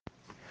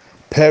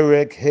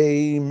Perek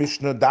Hey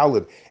Mishnah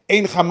Dalid.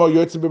 Ein Chamor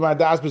Yotze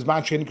B'Madas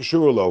B'Zman Shein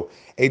Kashur Lo.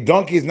 A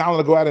donkey is not allowed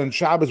to go out on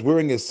Shabbos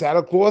wearing a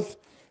saddlecloth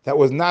that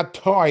was not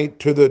tied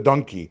to the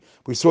donkey.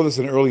 We saw this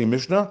in earlier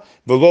Mishnah.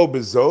 Velo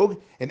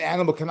Bezog. An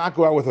animal cannot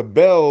go out with a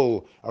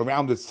bell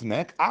around its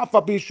neck.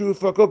 Alpha Pishu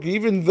Fakok.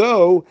 Even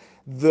though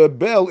the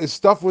bell is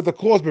stuffed with a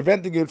claws,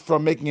 preventing it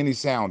from making any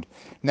sound.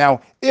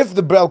 Now, if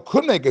the bell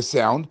could make a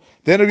sound,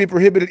 then it would be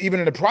prohibited even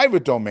in a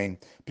private domain,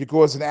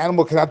 because an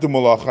animal cannot do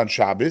malach on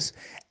Shabbos,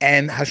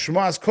 and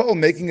Hashmas Kol,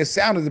 making a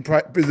sound, is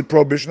the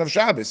prohibition of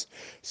Shabbos.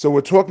 So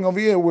we're talking over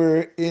here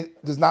where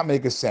it does not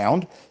make a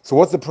sound. So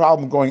what's the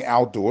problem going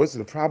outdoors?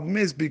 The problem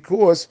is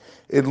because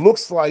it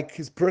looks like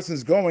his person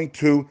is going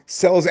to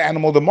sell his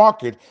animal in the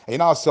market, and you're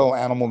not sell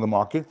an animal in the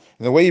market.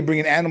 And the way you bring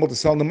an animal to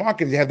sell in the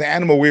market, you have the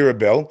animal wear a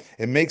bell.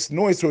 It makes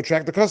noise to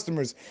attract the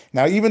customers.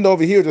 Now, even though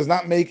over here it does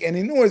not make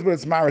any noise, but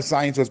it's Mara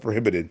science, so it's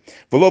prohibited.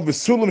 V'lo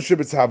b'sulam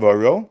shibitz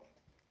havaro.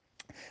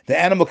 The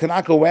animal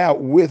cannot go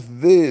out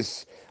with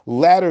this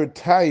ladder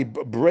type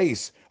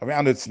brace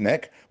around its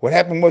neck. What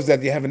happened was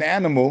that you have an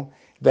animal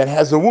that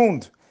has a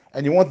wound,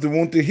 and you want the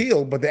wound to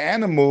heal, but the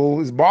animal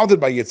is bothered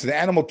by it, so the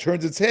animal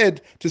turns its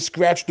head to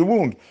scratch the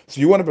wound. So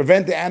you want to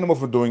prevent the animal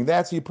from doing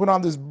that, so you put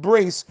on this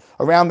brace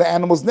around the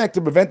animal's neck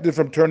to prevent it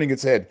from turning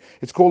its head.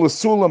 It's called a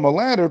sulam, a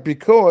ladder,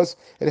 because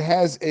it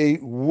has a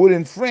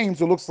wooden frame,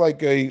 so it looks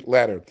like a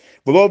ladder.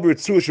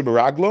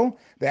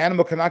 The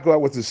animal cannot go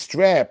out with a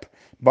strap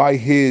by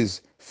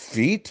his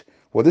feet.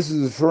 What this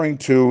is referring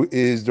to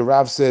is, the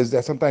Rav says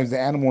that sometimes the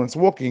animal, when it's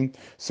walking,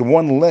 so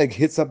one leg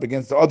hits up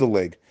against the other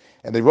leg,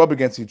 and they rub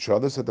against each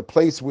other. So at the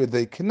place where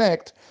they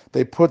connect,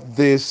 they put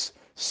this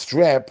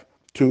strap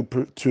to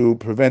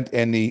prevent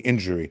any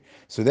injury.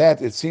 So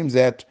that it seems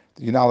that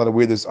you're not allowed to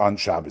wear this on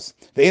Shabbos.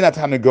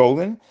 Ve'enat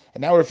golden,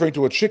 and now we're referring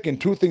to a chicken.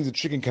 Two things the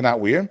chicken cannot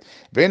wear.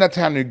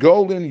 Ve'enat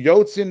golden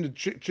yotzin, the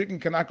chicken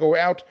cannot go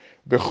out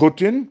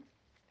bechutin,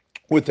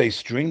 with a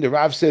string. The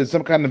Rav says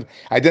some kind of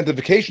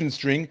identification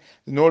string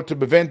in order to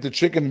prevent the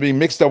chicken from being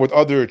mixed up with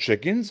other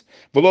chickens.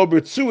 And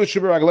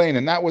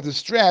not with a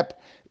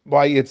strap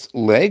by its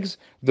legs.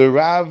 The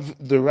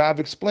Rav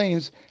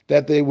explains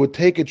that they would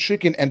take a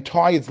chicken and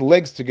tie its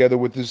legs together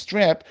with this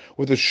strap,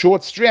 with a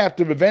short strap,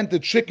 to prevent the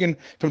chicken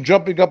from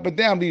jumping up and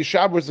down the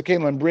shabbos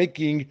and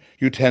breaking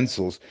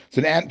utensils.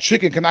 So the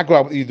chicken cannot go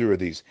out with either of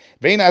these.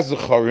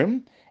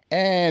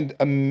 And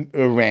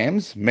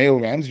rams, male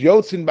rams,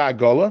 yotzin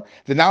ba'agola,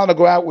 they're now going to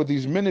go out with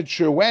these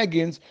miniature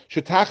wagons,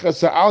 shetacha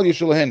sa'al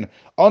yishulahen,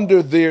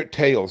 under their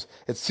tails.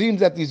 It seems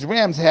that these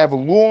rams have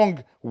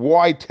long,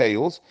 wide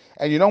tails,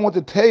 and you don't want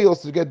the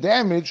tails to get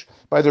damaged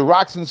by the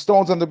rocks and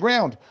stones on the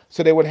ground.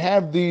 So they would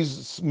have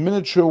these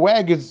miniature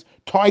wagons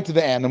tied to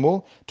the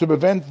animal to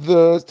prevent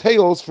the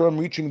tails from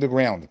reaching the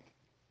ground.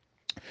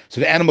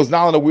 So the animal's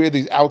not allowed to wear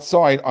these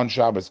outside on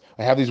Shabbos.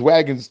 I have these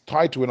wagons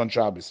tied to it on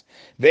Shabbos.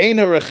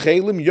 Ve'ena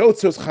rechelim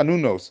yotzos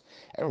chanunos.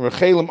 And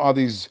rechelim are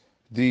these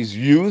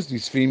ewes,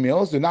 these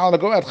females. They're not allowed to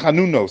go out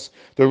chanunos.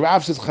 The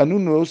Rav says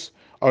chanunos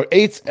are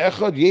eitz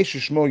echad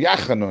yeshishmo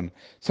yachanun.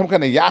 Some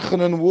kind of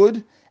yachanun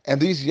wood,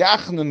 and these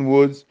yachanun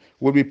woods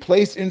would be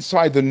placed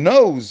inside the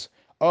nose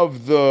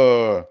of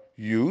the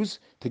ewes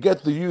to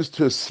get the ewes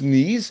to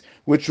sneeze,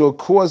 which will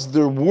cause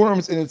the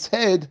worms in its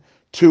head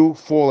to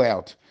fall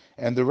out.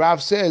 And the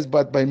Rav says,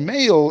 but by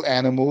male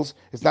animals,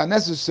 it's not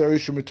necessary.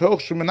 Since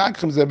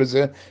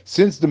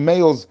the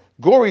males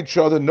gore each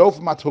other,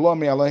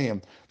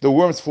 the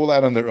worms fall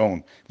out on their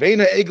own.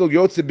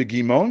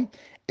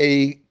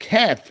 A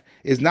calf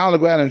is now allowed to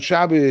go out on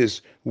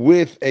Shabbos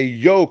with a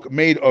yoke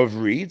made of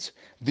reeds.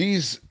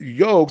 These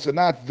yokes are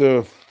not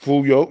the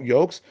full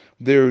yokes.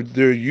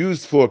 They're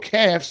used for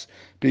calves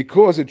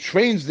because it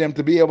trains them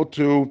to be able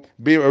to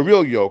bear a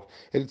real yoke.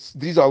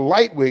 These are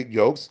lightweight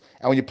yokes,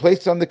 and when you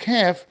place it on the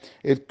calf,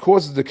 it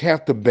causes the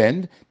calf to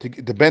bend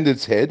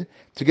its head,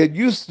 to get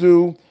used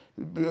to,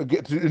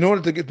 in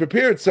order to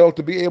prepare itself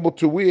to be able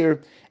to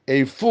wear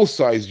a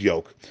full-size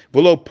yoke.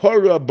 Below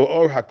para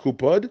ba'or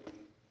hakupad,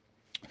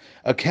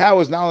 a cow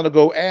is not allowed to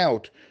go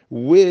out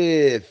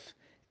with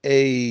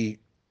a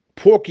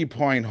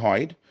porcupine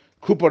hide.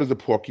 Kupar is the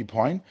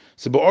porcupine.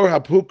 So Ba'or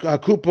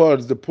HaKupar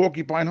is the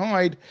porcupine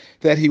hide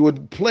that he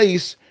would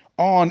place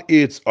on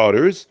its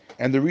udders.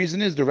 And the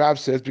reason is, the Rav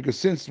says, because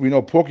since we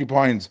know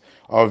porcupines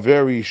are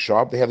very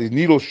sharp, they have these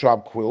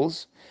needle-sharp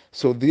quills,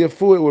 so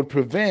therefore it would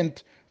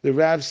prevent, the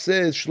Rav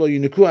says, Shlo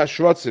Yiniku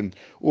HaShrotzim,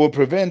 will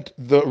prevent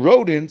the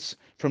rodents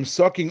from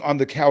sucking on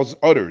the cow's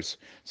udders.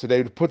 So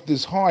they would put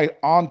this hide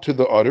onto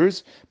the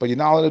udders, but you're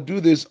not allowed to do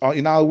this,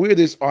 you're not allowed to wear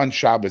this on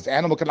Shabbos. The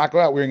animal cannot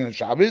go out wearing it on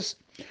Shabbos.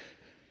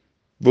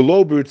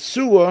 V'lo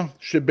b'rtzua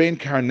shebein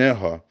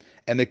karneha,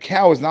 and the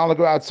cow is not allowed to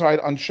go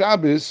outside on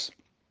Shabbos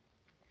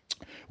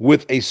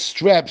with a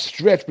strap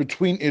stretched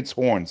between its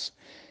horns.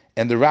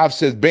 And the Rav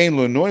says, bein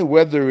lonoi,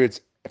 whether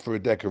it's for a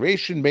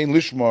decoration, bein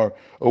lishmar,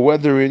 or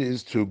whether it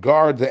is to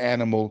guard the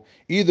animal,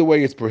 either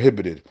way it's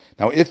prohibited.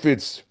 Now, if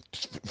it's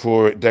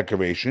for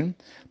decoration,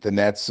 then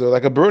that's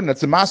like a burden,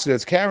 that's a masa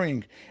that's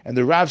carrying. And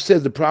the Rav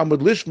says the problem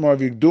with lishmar,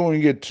 if you're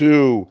doing it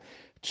to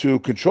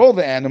control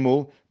the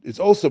animal, it's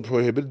also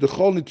prohibited. The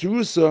chol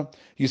nitirusa,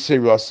 you say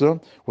rasa,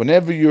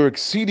 whenever you're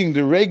exceeding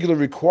the regular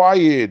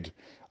required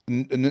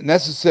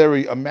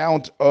necessary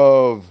amount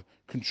of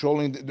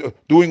controlling,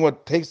 doing what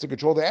it takes to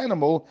control the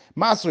animal,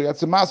 masri,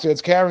 that's a masri,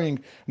 that's carrying.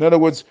 In other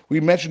words, we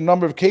mentioned a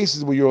number of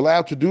cases where you're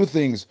allowed to do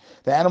things,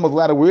 the animal's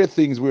allowed to wear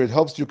things where it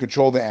helps you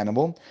control the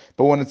animal,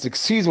 but when it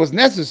exceeds what's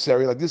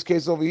necessary, like this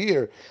case over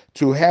here,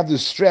 to have the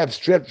strap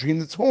strapped between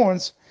its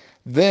horns,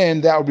 then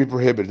that would be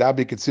prohibited. That would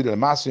be considered a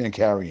masri and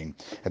carrying.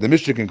 And the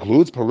Mishnah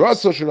concludes,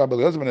 Paraso shel Rabbi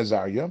Elazar ben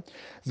Azariah,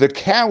 the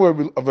cow of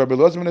Rabbi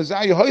Elazar ben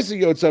Azariah,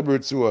 Hoisi Yotzah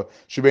b'Ritzua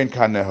shebein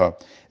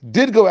kaneha,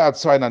 did go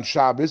outside on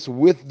Shabbos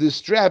with this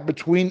strap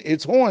between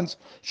its horns,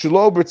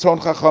 shelo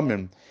b'Ritzon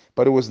chachamim,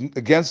 but it was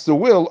against the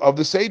will of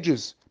the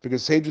sages,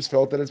 because sages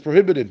felt that it's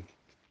prohibited.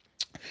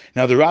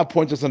 Now the Rav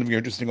points out something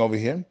interesting over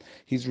here.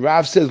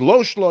 Rav says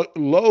lo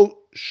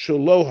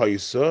shelo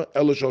ha'isa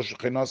elo shel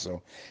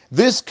shechinaso.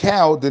 This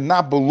cow did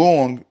not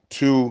belong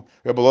to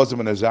Rabbi Elazar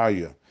ben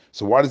Azariah.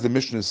 So why does the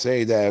Mishnah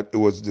say that it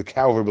was the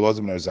cow of Rabbi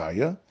Elazar ben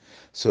Azariah?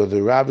 So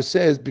the Rav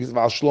says because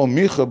al shlo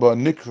micha ba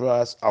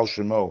nikras al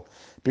shemo.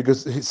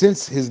 Because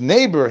since his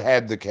neighbor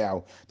had the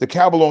cow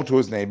belonged to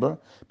his neighbor.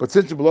 But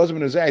since Rabbi Elazar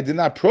ben Azariah did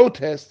not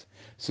protest,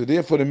 so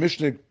therefore the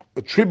Mishnah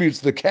attributes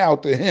the cow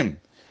to him,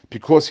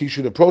 because he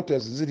should have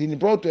protested. Since he didn't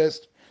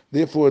protest,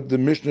 therefore the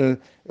Mishnah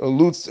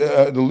alludes,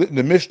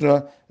 the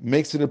Mishnah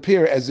makes it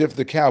appear as if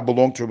the cow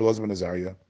belonged to Rabbi Elazar ben Azariah.